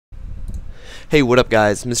Hey, what up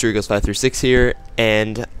guys, Mr. Eagles 536 here,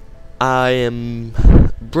 and I am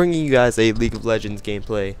bringing you guys a League of Legends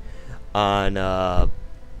gameplay on a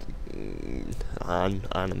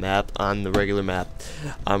map, on the regular map.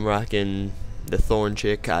 I'm rocking the Thorn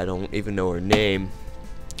chick. I don't even know her name.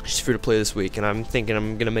 She's free to play this week, and I'm thinking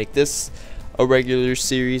I'm gonna make this a regular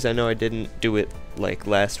series. I know I didn't do it like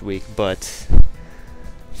last week, but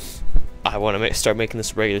I want to start making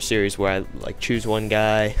this a regular series where I like choose one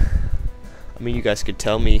guy. I mean, you guys could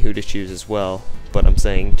tell me who to choose as well, but I'm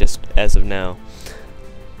saying just as of now,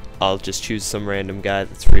 I'll just choose some random guy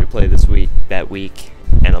that's free to play that week,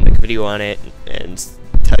 and I'll make a video on it and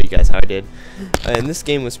tell you guys how I did. And this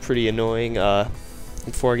game was pretty annoying.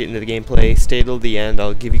 Before I get into the gameplay, stay till the end.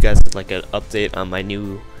 I'll give you guys like an update on my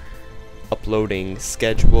new uploading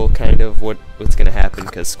schedule, kind of what's gonna happen,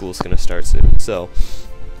 because school's gonna start soon. So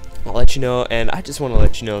I'll let you know, and I just want to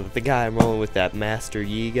let you know that the guy I'm rolling with, that Master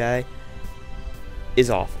Yi guy, is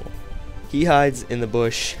awful. He hides in the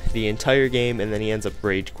bush the entire game, and then he ends up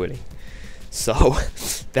rage quitting. So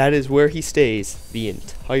that is where he stays the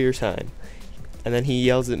entire time, and then he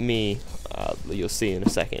yells at me. You'll see in a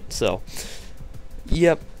second. So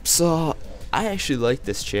yep, so I actually like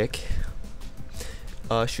this chick.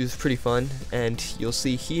 She was pretty fun, and you'll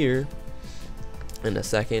see here in a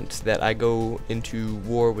second that I go into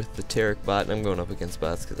war with the Tarek bot, and I'm going up against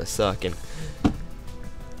bots because I suck, and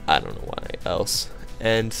I don't know why else.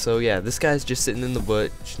 And so yeah, this guy's just sitting in the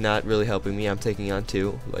bush, not really helping me. I'm taking on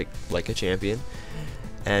two, like a champion.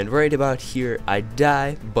 And right about here I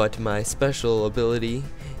die, but my special ability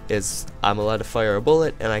is I'm allowed to fire a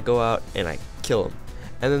bullet, and I go out and I kill him.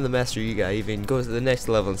 And then the Master Yi guy even goes to the next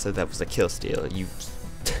level and said that was a kill steal. You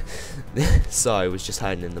saw he was just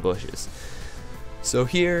hiding in the bushes. So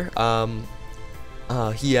here,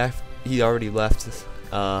 he already left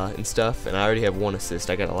and stuff, and I already have one assist.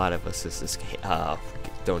 I got a lot of assists this game.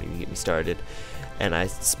 Don't even get me started. And I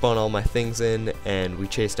spun all my things in, and we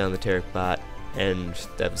chased down the Tarek bot, and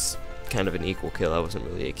that was kind of an equal kill. I wasn't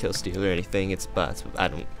really a kill steal or anything. It's bots. I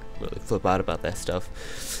don't really flip out about that stuff.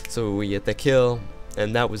 So we get the kill,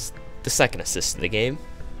 and that was the second assist of the game.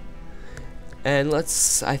 And I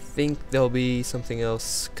think there'll be something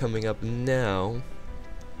else coming up now.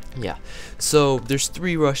 Yeah, so there's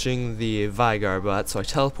three rushing the Vigar bot, so I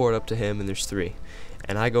teleport up to him, and there's three.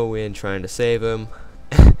 And I go in trying to save him,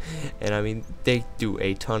 and I mean, they do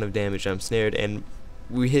a ton of damage. I'm snared, and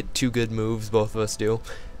we hit two good moves, both of us do,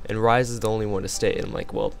 and Rise is the only one to stay, and I'm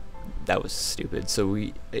like, well, that was stupid. So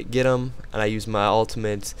we get him, and I use my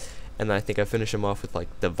ultimate, and I think I finish him off with like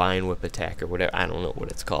the Vine Whip attack or whatever. I don't know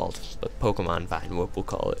what it's called, but Pokemon Vine Whip we'll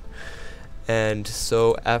call it. And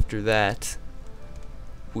so after that,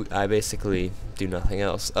 I basically do nothing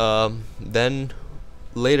else. Then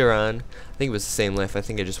later on, I think it was the same life. I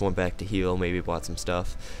think I just went back to heal, maybe bought some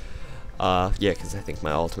stuff. Yeah, because I think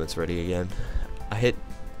my ultimate's ready again.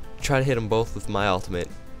 Try to hit them both with my ultimate.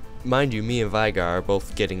 Mind you, me and Vigar are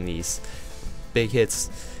both getting these big hits,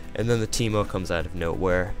 and then the Teemo comes out of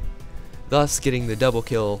nowhere, thus getting the double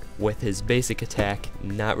kill with his basic attack,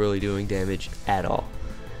 not really doing damage at all.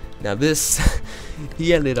 Now this,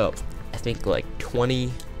 he ended up, I think, like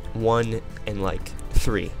 21 and like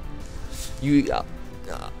 3.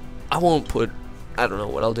 I won't put, I don't know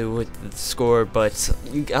what I'll do with the score, but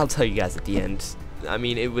I'll tell you guys at the end. I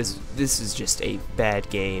mean, this is just a bad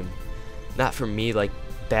game. Not for me, like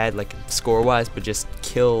bad like score wise, but just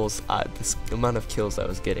kills. The amount of kills I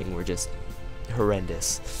was getting were just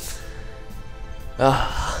horrendous.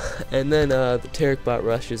 And then the Tarek bot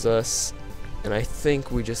rushes us, and I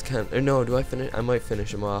think we just kind of, no, do I finish? I might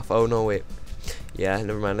finish him off. Oh no, wait. Yeah,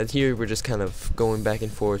 never mind. And here we're just kind of going back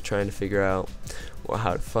and forth, trying to figure out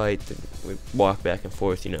how to fight. We walk back and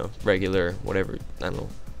forth, you know, regular, whatever, I don't know,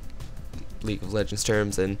 League of Legends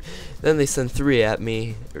terms. And then they send 3 at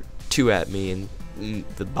me, or 2 at me, and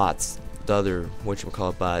the bots, the other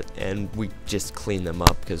whatchamacallit bot, and we just clean them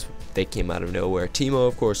up because they came out of nowhere. Teemo,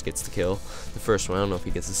 of course, gets the kill. The first one, I don't know if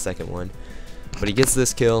he gets the second one, but he gets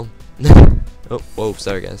this kill. Oh, whoa,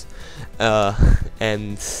 sorry guys.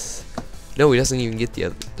 And no, he doesn't even get the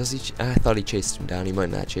other. Does he? I thought he chased him down. He might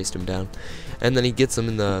not chased him down. And then he gets him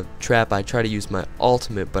in the trap. I try to use my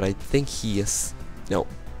ultimate, but I think he is. No,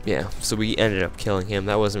 yeah. So we ended up killing him.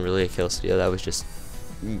 That wasn't really a kill steal. That was just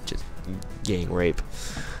gang rape.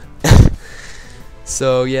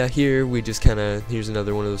 So yeah, here we just kind of, here's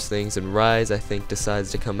another one of those things. And Rise, I think,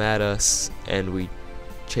 decides to come at us, and we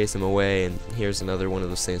chase him away, and here's another one of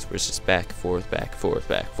those things where it's just back and forth, back and forth,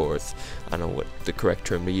 back and forth. I don't know what the correct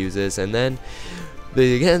term to use is. And then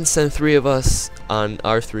they again send 3 of us on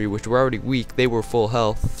R3, which were already weak. They were full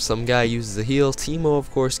health. Some guy uses a heal. Teemo, of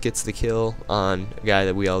course, gets the kill on a guy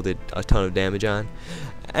that we all did a ton of damage on.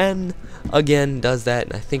 And again does that,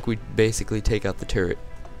 and I think we basically take out the turret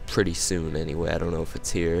pretty soon anyway. I don't know if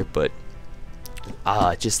it's here, but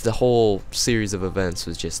just the whole series of events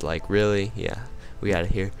was just like, really? Yeah, we got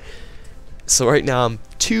it here. So right now I'm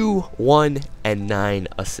 2, 1, and 9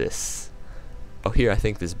 assists. Oh, here I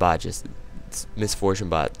think this bot just, Misfortune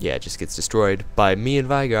bot, yeah, just gets destroyed by me and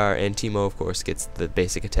Vigar, and Teemo, of course, gets the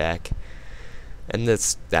basic attack. And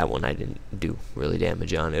that one I didn't do really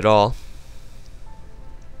damage on at all.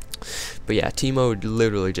 But yeah, Teemo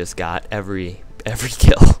literally just got every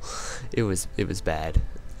kill. It was bad.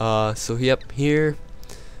 So yep, here,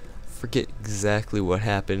 forget exactly what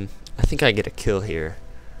happened. I think I get a kill here.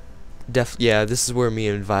 Yeah, this is where me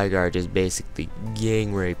and Vigar just basically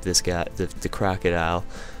gang rape this guy, the crocodile.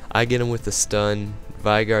 I get him with the stun.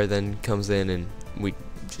 Vigar then comes in and we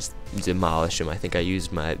just demolish him. I think I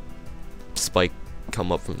used my spike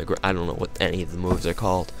come up from the ground. I don't know what any of the moves are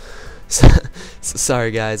called. So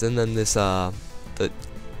sorry guys. And then this this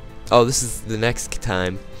is the next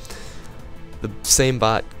time. The same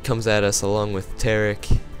bot comes at us along with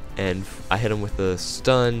Tarek, and I hit him with a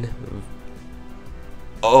stun.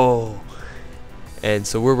 Oh, and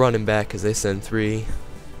so we're running back because they send 3.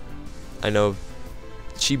 I know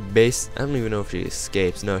I don't even know if she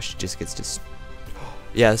escapes. No, she just gets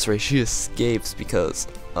yeah, that's right, she escapes because,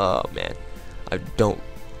 oh man,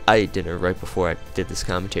 I ate dinner right before I did this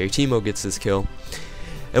commentary. Teemo gets this kill,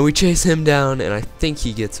 and we chase him down, and I think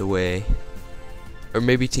he gets away. Or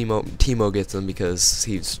maybe Teemo gets him because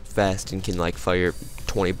he's fast and can like fire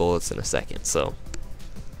 20 bullets in a second. So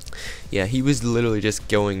yeah, he was literally just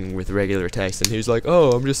going with regular attacks, and he was like,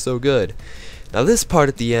 oh, I'm just so good. Now this part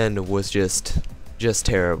at the end was just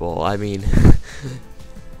terrible. I mean,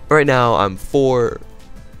 right now I'm 4,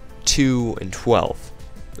 2, and 12.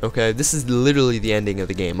 Okay, this is literally the ending of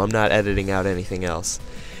the game. I'm not editing out anything else.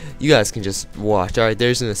 You guys can just watch. Alright,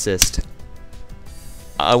 there's an assist.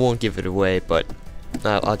 I won't give it away, but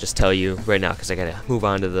I'll just tell you right now because I gotta move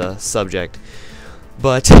on to the subject.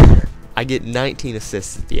 But I get 19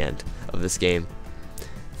 assists at the end of this game.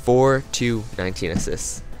 4, 2, 19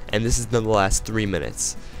 assists. And this is in the last 3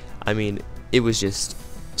 minutes. I mean, it was just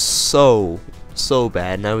so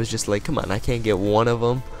bad, and I was just like, come on, I can't get one of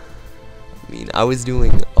them. I mean, I was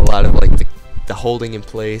doing a lot of like the holding in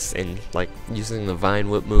place and like using the vine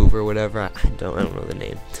whip move or whatever. I don't know the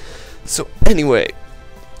name. So anyway,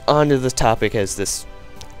 on to the topic as this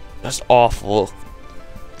awful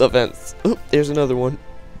events. Oop, there's another one.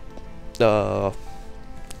 I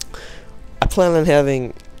plan on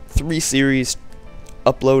having 3 series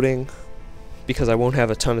uploading because I won't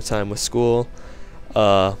have a ton of time with school.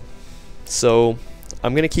 So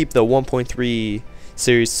I'm gonna keep the 1.3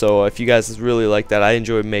 series. So if you guys really like that, I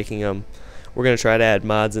enjoy making them. We're gonna try to add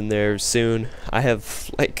mods in there soon. I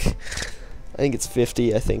have like, I think it's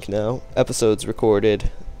 50, I think now, episodes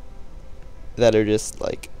recorded that are just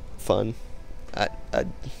like fun. I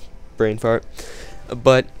brain fart.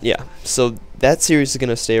 But yeah, so that series is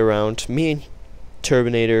gonna stay around. Me,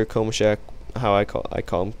 Turbinator, Komashek, how I call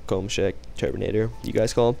him Komashek, Turbinator. You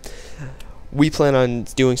guys call him. We plan on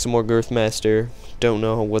doing some more Girthmaster. Don't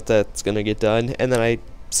know what that's gonna get done. And then I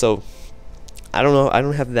don't know. I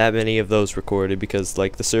don't have that many of those recorded because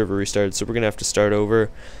like the server restarted, so we're gonna have to start over.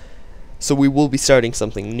 So we will be starting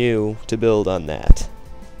something new to build on that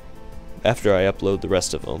after I upload the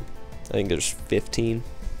rest of them. I think there's 15,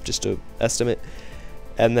 just to estimate.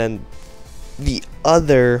 And then the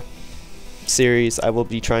other series I will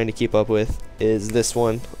be trying to keep up with is this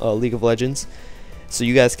one, League of Legends. So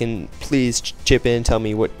you guys can please chip in, tell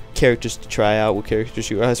me what characters to try out, what characters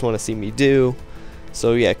you guys want to see me do.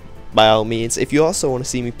 So yeah, by all means. If you also want to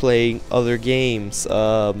see me play other games,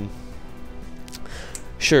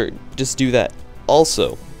 sure, just do that.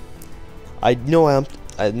 Also, I know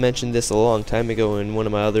I mentioned this a long time ago in one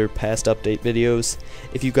of my other past update videos.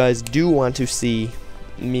 If you guys do want to see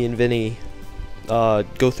me and Vinny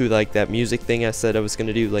go through like that music thing I said I was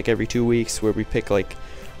gonna do like every 2 weeks, where we pick like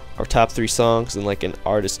our top 3 songs and like an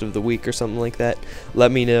artist of the week or something like that,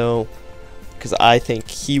 let me know, because I think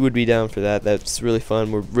he would be down for that. That's really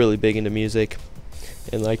fun. We're really big into music,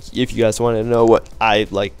 and like if you guys want to know what I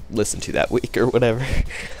like listened to that week or whatever,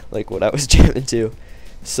 like what I was jamming to.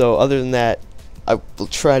 So other than that, I will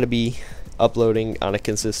try to be uploading on a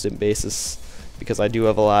consistent basis because I do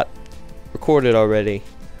have a lot recorded already.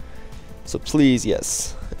 So please,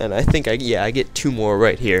 yes. And I think I get 2 more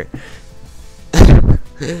right here.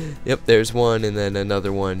 Yep, there's one, and then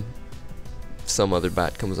another one. Some other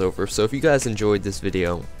bot comes over. So if you guys enjoyed this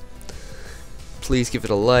video, please give it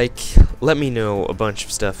a like. Let me know a bunch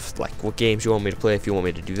of stuff, like what games you want me to play, if you want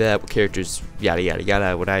me to do that, what characters, yada yada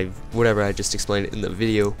yada, whatever I just explained in the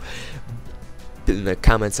video, in the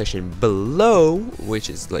comment section below, which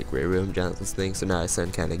is like Ray William Johnson's thing. So now I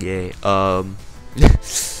sound kind of gay.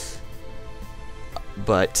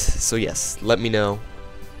 But so yes, let me know.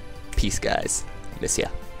 Peace, guys. Miss ya.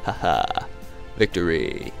 Haha.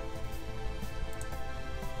 Victory.